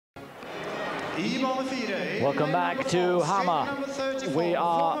Welcome back to Hammer. We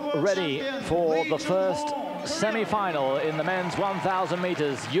are ready for the first semi-final in the men's 1,000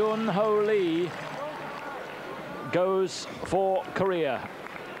 meters. Yoon Ho Lee goes for Korea.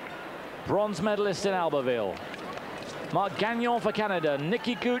 Bronze medalist in Albertville. Mark Gagnon for Canada.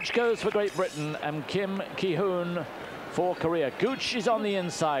 Nikki Gooch goes for Great Britain, and Kim Ki-hoon for Korea. Gooch is on the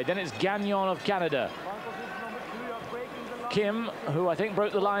inside, then it's Gagnon of Canada. Kim, who I think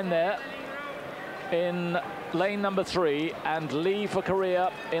broke the line there, in lane number 3, and Lee for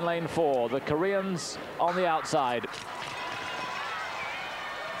Korea in lane 4. The Koreans on the outside.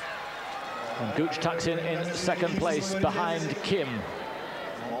 And Gooch tucks in second place behind Kim.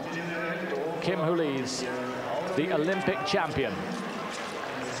 Kim, who leads, the Olympic champion.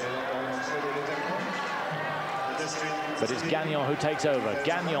 But it's Gagnon who takes over.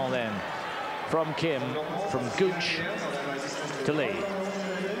 Gagnon then from Kim, from Gooch to Lee.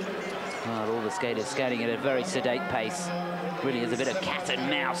 Well, all the skaters skating at a very sedate pace. Really is a bit of cat and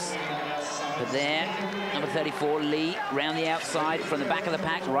mouse. But there, number 34, Lee, round the outside, from the back of the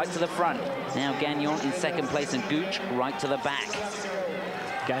pack, right to the front. Now Gagnon in second place and Gooch right to the back.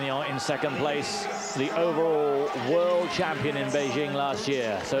 Gagnon in second place, the overall world champion in Beijing last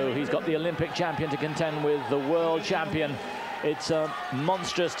year. So he's got the Olympic champion to contend with the world champion. It's a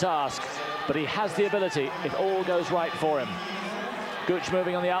monstrous task, but he has the ability if all goes right for him. Gooch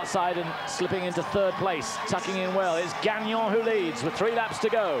moving on the outside and slipping into third place, tucking in well. It's Gagnon who leads with 3 laps to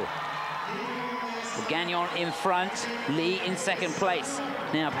go. Gagnon in front, Lee in second place.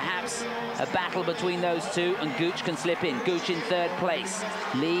 Now perhaps a battle between those two, and Gooch can slip in. Gooch in third place,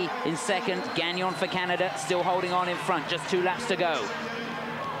 Lee in second, Gagnon for Canada still holding on in front, just 2 laps to go.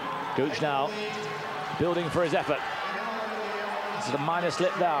 Gooch now building for his effort. This is a minor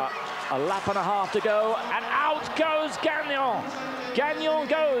slip there. A lap and a half to go, and out goes Gagnon. Gagnon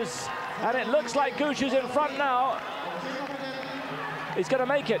goes, and it looks like Gooch is in front now. He's going to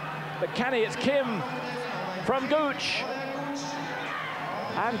make it, but can he? It's Kim from Gooch.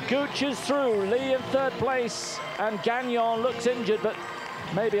 And Gooch is through. Lee in third place, and Gagnon looks injured, but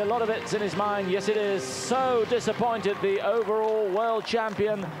maybe a lot of it's in his mind. Yes, it is. So disappointed. The overall world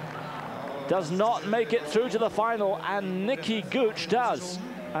champion does not make it through to the final, and Nikki Gooch does.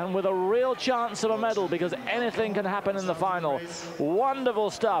 And with a real chance of a medal, because anything can happen in the final.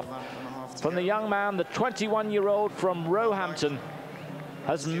 Wonderful stuff from the young man, the 21-year-old from Roehampton,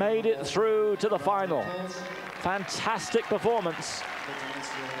 has made it through to the final. Fantastic performance.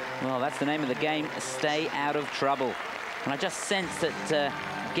 Well, that's the name of the game, stay out of trouble. And I just sensed that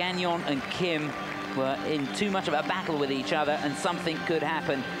Gagnon and Kim were in too much of a battle with each other, and something could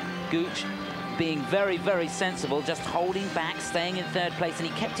happen. Gooch being very, very sensible, just holding back, staying in third place, and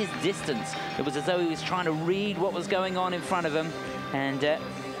he kept his distance. It was as though he was trying to read what was going on in front of him, and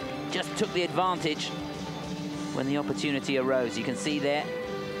just took the advantage when the opportunity arose. You can see there,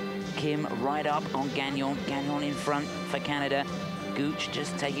 Kim right up on Gagnon, Gagnon in front for Canada. Gooch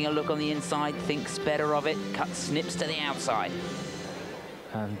just taking a look on the inside, thinks better of it, snips to the outside.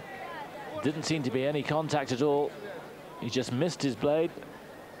 And didn't seem to be any contact at all. He just missed his blade,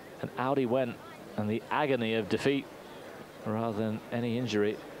 and out he went. And the agony of defeat rather than any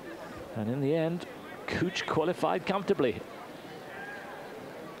injury. And in the end, Gooch qualified comfortably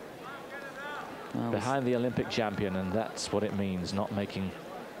behind the Olympic champion, and that's what it means, not making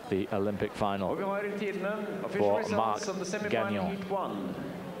the Olympic final for Mark Gagnon.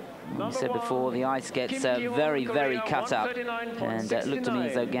 You said before, the ice gets very, very cut up, and it looked to me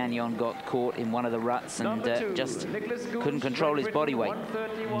as though Gagnon got caught in one of the ruts and just couldn't control his body weight.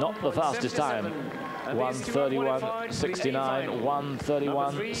 Not the fastest time. 1:31.69,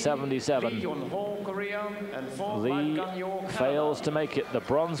 1:31.77. Lee fails to make it. The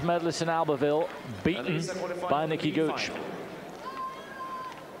bronze medalist in Albertville, beaten by Nikki Gooch.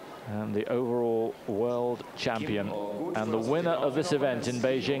 And the overall world champion and the winner of this event in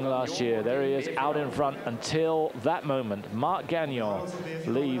Beijing last year. There he is out in front until that moment. Mark Gagnon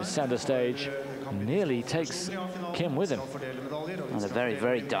leaves center stage, nearly takes Kim with him. Well, a very,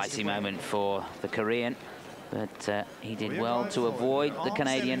 very dicey moment for the Korean, but he did well to avoid the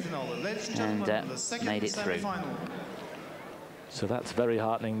Canadian and made it through. So that's very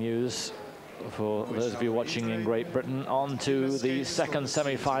heartening news for those of you watching in Great Britain. On to the second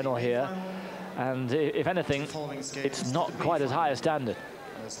semi-final here, and if anything, it's not quite as high a standard,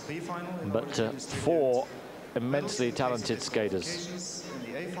 but 4 immensely talented skaters.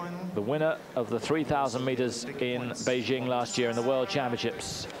 The winner of the 3,000 meters in Beijing last year in the World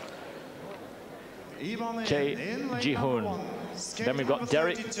Championships, Che Ji-hoon. Then we've got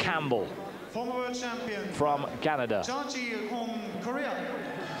Derek Campbell from Canada.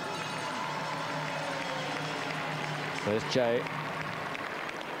 There's Che.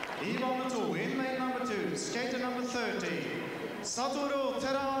 In lane number 2, skater number 30, Satoru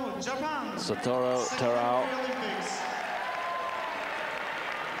Terao, Japan. Satoru Terao.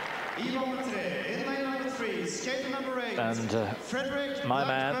 In lane number 3, skater number 8, And my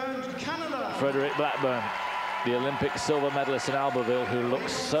man, Canada. Frederick Blackburn, the Olympic silver medalist in Albertville, who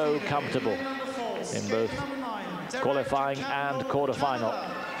looks so comfortable in both qualifying and quarter-final.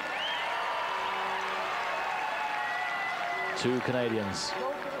 2 Canadians.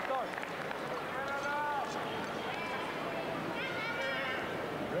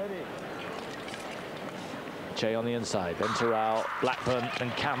 Che on the inside, then Terao, Blackburn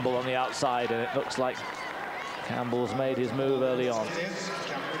and Campbell on the outside, and it looks like Campbell's made his move early on.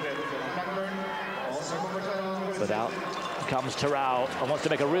 But out comes Terao and wants to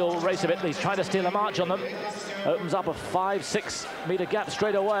make a real race of it. He's trying to steal a march on them. Opens up a 5-6 meter gap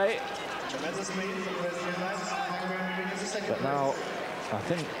straight away. But now I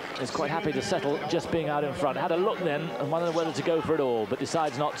think is quite happy to settle just being out in front. Had a look then and wondered whether to go for it all, but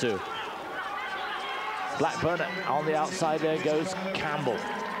decides not to. Blackburn on the outside, there goes Campbell.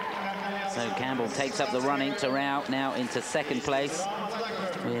 So Campbell takes up the running. Terao now into second place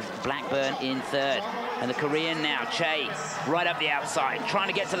with Blackburn in third. And the Korean now, Che, right up the outside, trying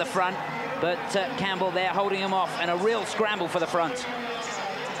to get to the front, but Campbell there holding him off, and a real scramble for the front.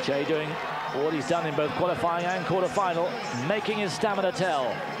 Che doing what he's done in both qualifying and quarter-final, making his stamina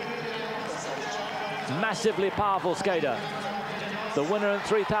tell. Massively powerful skater. The winner in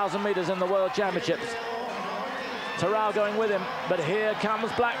 3,000 meters in the World Championships. Terao going with him, but here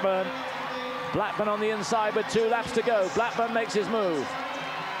comes Blackburn. Blackburn on the inside with 2 laps to go. Blackburn makes his move.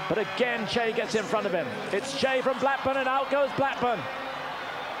 But again, Che gets in front of him. It's Che from Blackburn, and out goes Blackburn.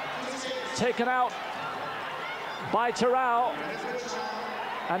 Taken out by Terao.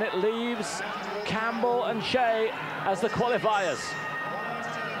 And it leaves Campbell and Che as the qualifiers.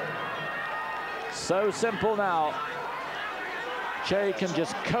 So simple now. Che can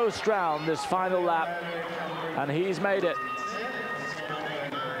just coast round this final lap, and he's made it.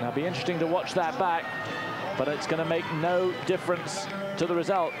 Now, it'll be interesting to watch that back, but it's going to make no difference to the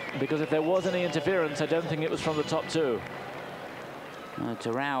result, because if there was any interference, I don't think it was from the top 2.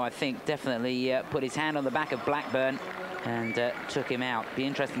 Terao, I think, definitely put his hand on the back of Blackburn and took him out. Be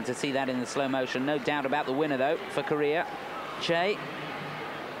interesting to see that in the slow motion. No doubt about the winner, though, for Korea. Che.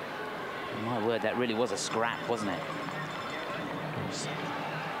 My word, that really was a scrap, wasn't it?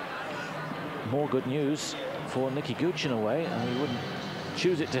 More good news for Nicky Gooch in a way, and we wouldn't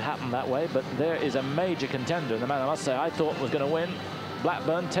choose it to happen that way, but there is a major contender, and the man I must say I thought was going to win.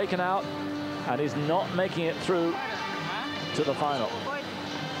 Blackburn taken out, and is not making it through to the final.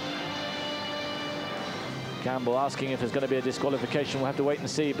 Campbell asking if there's going to be a disqualification. We'll have to wait and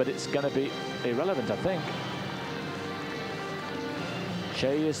see, but it's going to be irrelevant, I think.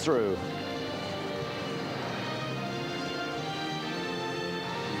 Che is through.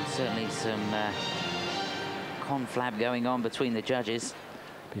 Certainly some conflab going on between the judges.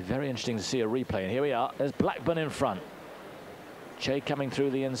 Be very interesting to see a replay. And here we are. There's Blackburn in front. Che coming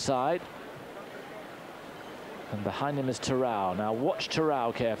through the inside. And behind him is Terao. Now watch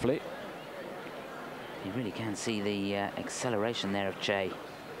Terao carefully. You really can see the acceleration there of Che.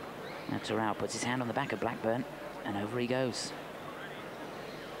 Now Terao puts his hand on the back of Blackburn, and over he goes.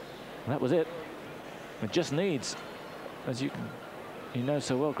 That was it. It just needs, as you know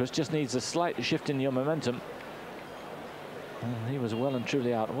so well, Chris, just needs a slight shift in your momentum. And he was well and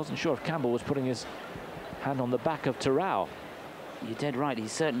truly out. I wasn't sure if Campbell was putting his hand on the back of Terao. You're dead right, he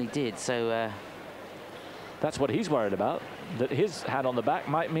certainly did. So that's what he's worried about, that his hand on the back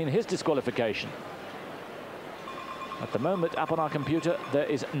might mean his disqualification. At the moment, up on our computer, there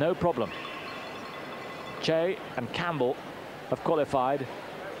is no problem. Che and Campbell have qualified.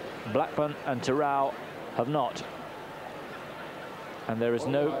 Blackburn and Terao have not. And there is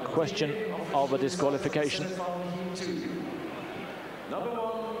no question of a disqualification.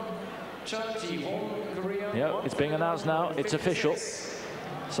 Yeah, it's being announced now. It's official.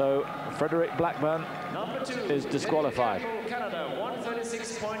 So Frederick Blackburn is disqualified.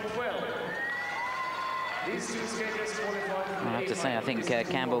 I have to say, I think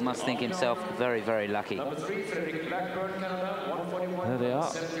Campbell must think himself very, very lucky. There they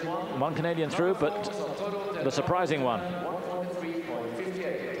are. One Canadian through, but the surprising one.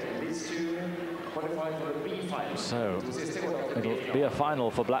 So it'll be a final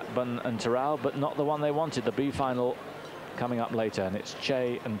for Blackburn and Terao, but not the one they wanted. The B final coming up later, and it's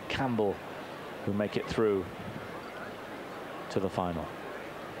Che and Campbell who make it through to the final.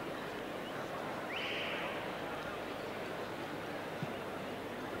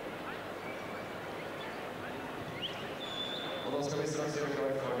 Så ska vi strax göra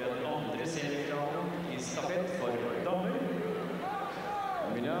klart för den andra semifinalen I stafett för damer.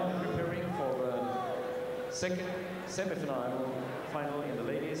 And we now preparing for the second semifinal final in the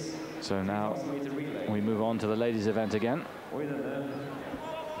ladies. So now we move on to the ladies event again.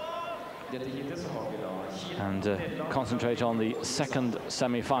 And concentrate on the second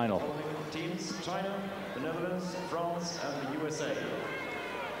semi-final. Teams China, the Netherlands, France and the USA.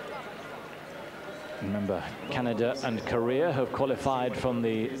 Remember, Canada and Korea have qualified from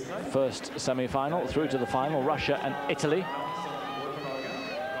the first semi-final through to the final. Russia and Italy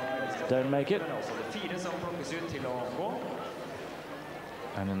don't make it.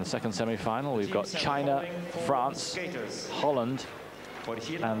 And in the second semi-final, we've got China, France, Holland,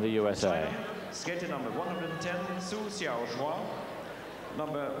 and the USA. Skater number 110, Su Xiaohua.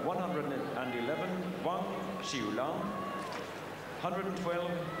 Number 111, Wang Xiulan.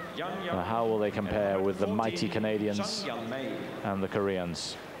 112, Yang Yang. Now, how will they compare with the mighty Canadians and the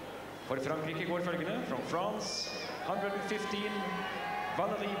Koreans? For Frankrike går følgende, from France, 115,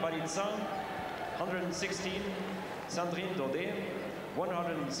 Valérie Baritza. 116, Sandrine Daudet.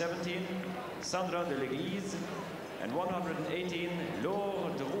 117, Sandra de l'Église. And 118,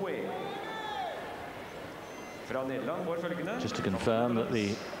 Laure Drouet. Just to confirm that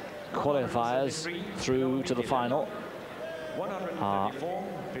the qualifiers through to the final are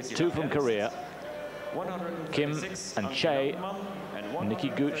 2 from Korea, Kim and Che, Nikki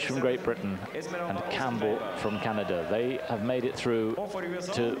Gooch from Great Britain, and Campbell from Canada. They have made it through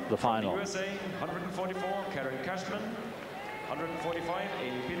to the final.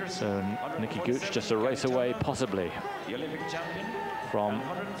 So Nikki Gooch just a race away, possibly, from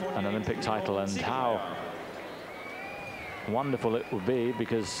an Olympic title. And how wonderful it would be,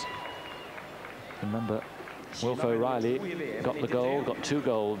 because remember, Wilf O'Reilly got the gold, got 2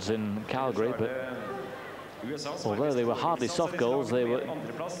 golds in Calgary, but although they were hardly soft goals, they were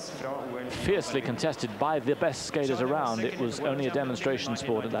fiercely contested by the best skaters around. It was only a demonstration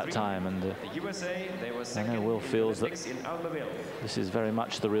sport at that time, and I know Wilf feels that this is very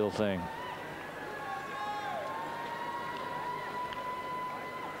much the real thing.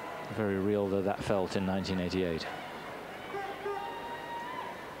 Very real though that felt in 1988.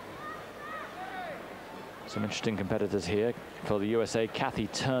 Some interesting competitors here for the USA. Kathy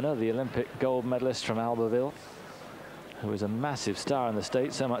Turner, the Olympic gold medalist from Albertville, who is a massive star in the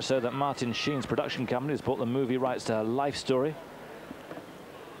States, so much so that Martin Sheen's production company has bought the movie rights to her life story.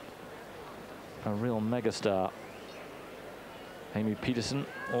 A real megastar. Amy Peterson,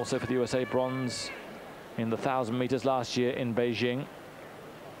 also for the USA, bronze in the 1,000 meters last year in Beijing.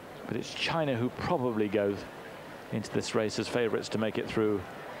 But it's China who probably go into this race as favorites to make it through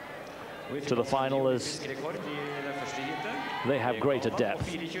to the final, as they have greater depth.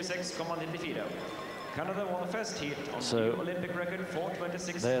 So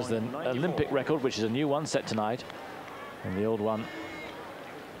there's the Olympic record, which is a new one set tonight, and the old one,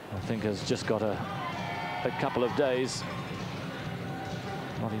 I think, has just got a couple of days,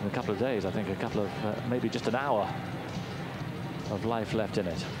 not even a couple of days, I think a couple of maybe just an hour of life left in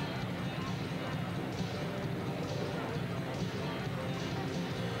it.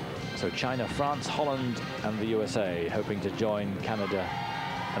 So China, France, Holland and the USA hoping to join Canada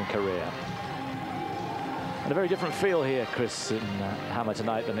and Korea. And a very different feel here, Chris, in Hammer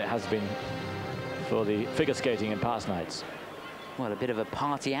tonight than it has been for the figure skating in past nights. Well, a bit of a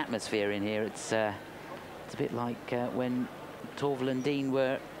party atmosphere in here. It's a bit like when Torvill and Dean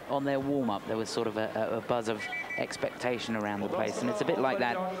were on their warm-up. There was sort of a buzz of expectation around the place, and it's a bit like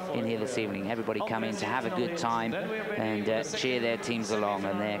that in here this evening. Everybody come in to have a good time and cheer their teams along,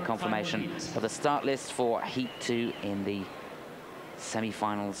 and their confirmation of the start list for Heat 2 in the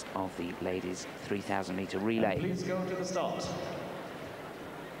semi-finals of the ladies 3,000 meter relay. And please go to the start.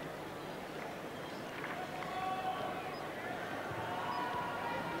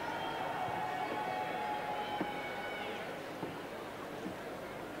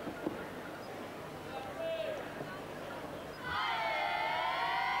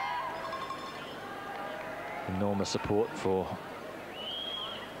 Enormous support for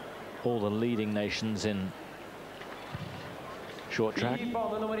all the leading nations in short track.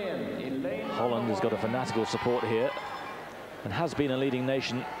 Holland has got a fanatical support here and has been a leading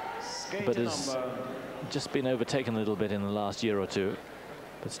nation, but has just been overtaken a little bit in the last year or two,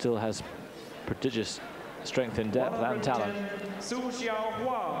 but still has prodigious strength in depth and talent. Su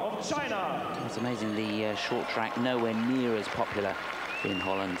Xiaohua of China. It's amazing, the short track nowhere near as popular in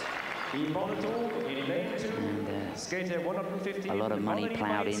Holland. And, a lot of money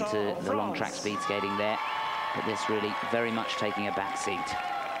ploughed into the long track speed skating there, but this really very much taking a back seat.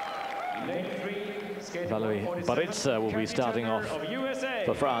 Lane 3, Valerie Baritza will be starting off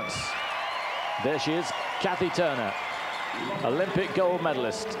for France. There she is, Kathy Turner, Olympic gold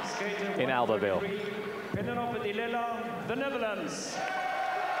medalist in Albertville. The Netherlands.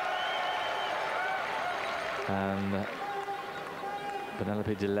 And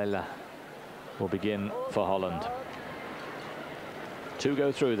Penelope de Lella will begin for Holland. 2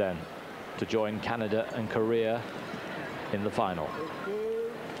 go through then to join Canada and Korea in the final.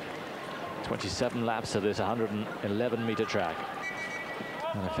 27 laps of this 111-meter track.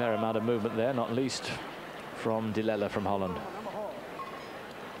 And a fair amount of movement there, not least from de Lella from Holland.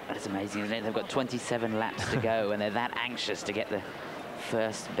 That is amazing, isn't it? They've got 27 laps to go, and they're that anxious to get the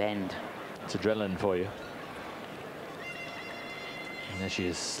first bend. It's adrenaline for you. And there she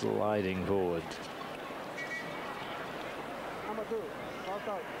is sliding forward.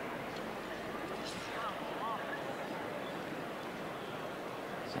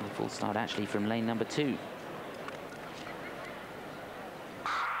 So the full start actually from lane number 2.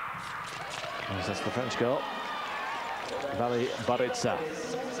 That's the French girl, Valerie Baritza.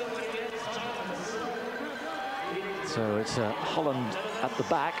 So it's Holland at the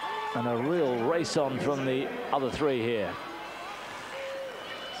back and a real race on from the other 3 here.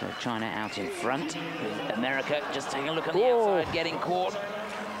 So China out in front, with America just taking a look on the outside, getting caught,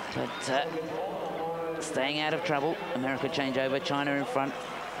 but staying out of trouble. America change over, China in front.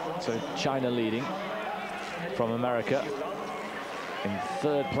 So China leading from America. In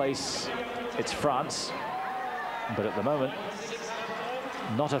 3rd place, it's France, but at the moment,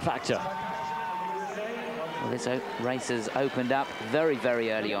 not a factor. Well, this race has opened up very,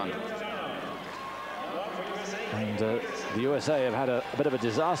 very early on. And the USA have had a bit of a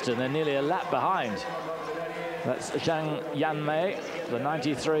disaster, and they're nearly a lap behind. That's Zhang Yanmei, the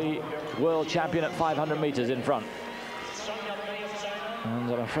 93 world champion at 500 meters in front.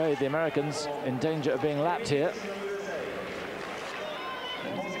 And I'm afraid the Americans in danger of being lapped here.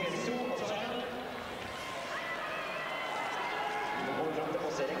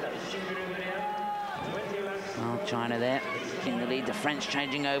 Well, China there in the lead, the French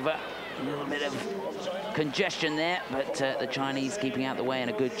changing over. A little bit of congestion there, but the Chinese keeping out the way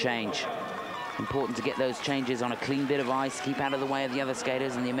and a good change. Important to get those changes on a clean bit of ice, keep out of the way of the other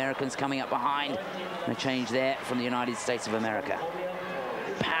skaters, and the Americans coming up behind. And a change there from the United States of America.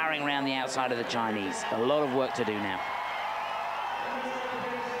 Powering around the outside of the Chinese. A lot of work to do now.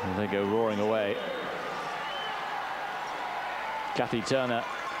 And they go roaring away. Kathy Turner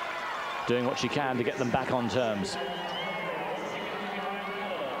doing what she can to get them back on terms.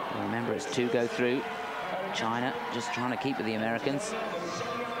 Remember, it's 2 go through. China just trying to keep with the Americans.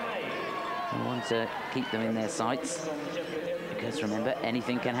 They want to keep them in their sights, because remember,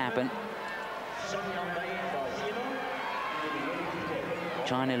 anything can happen.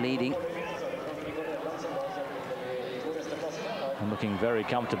 China leading. And looking very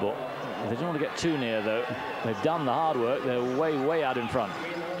comfortable. They don't want to get too near, though. They've done the hard work. They're way, way out in front.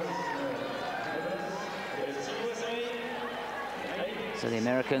 So the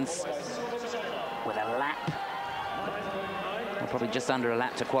Americans with a lap, or probably just under a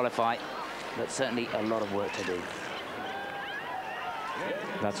lap to qualify, but certainly a lot of work to do.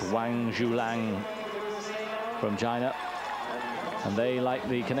 That's Wang Zhulang from China. And they, like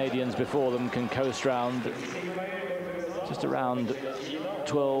the Canadians before them, can coast round just around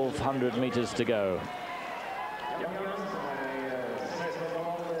 1,200 meters to go.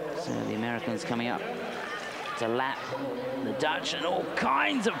 So the Americans coming up to lap the Dutch, and all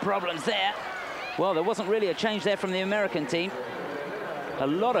kinds of problems there. Well, there wasn't really a change there from the American team. A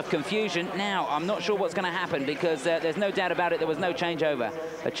lot of confusion. Now, I'm not sure what's going to happen, because there's no doubt about it, there was no changeover.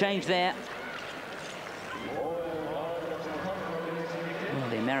 A change there. Well,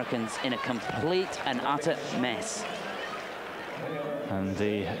 the Americans in a complete and utter mess. And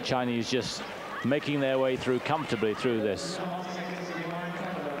the Chinese just making their way through comfortably through this.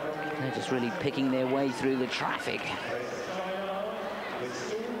 They're just really picking their way through the traffic.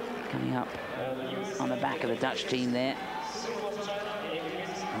 Coming up on the back of the Dutch team there.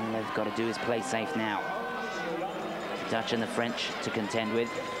 All they've got to do is play safe now. The Dutch and the French to contend with.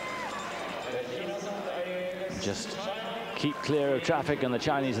 Just keep clear of traffic, and the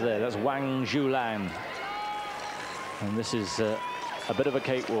Chinese are there. That's Wang Zhulang. And this is a bit of a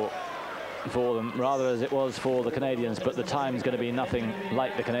cakewalk for them, rather as it was for the Canadians, but the time's going to be nothing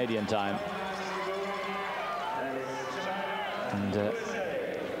like the Canadian time. And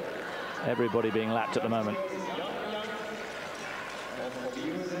everybody being lapped at the moment.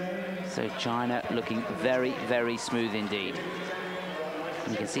 So China looking very, very smooth indeed.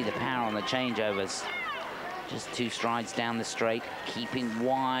 You can see the power on the changeovers. Just 2 strides down the straight, keeping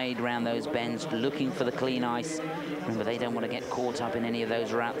wide around those bends, looking for the clean ice. Remember, they don't want to get caught up in any of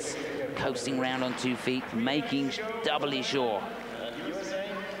those ruts. Coasting round on 2 feet, making doubly sure.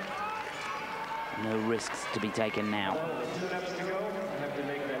 No risks to be taken now.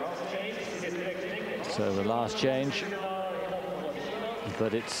 So the last change,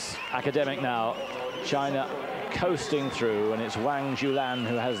 but it's academic now. China coasting through, and it's Wang Julan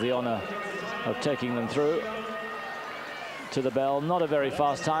who has the honor of taking them through to the bell. Not a very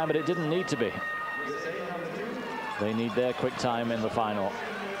fast time, but it didn't need to be. They need their quick time in the final.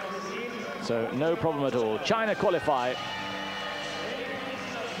 So no problem at all. China qualify.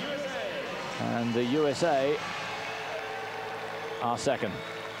 And the USA are second.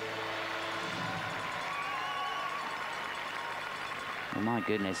 Oh my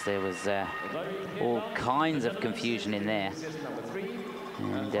goodness, there was all kinds of confusion in there.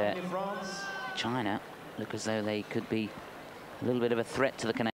 And China look as though they could be a little bit of a threat to the Canadians.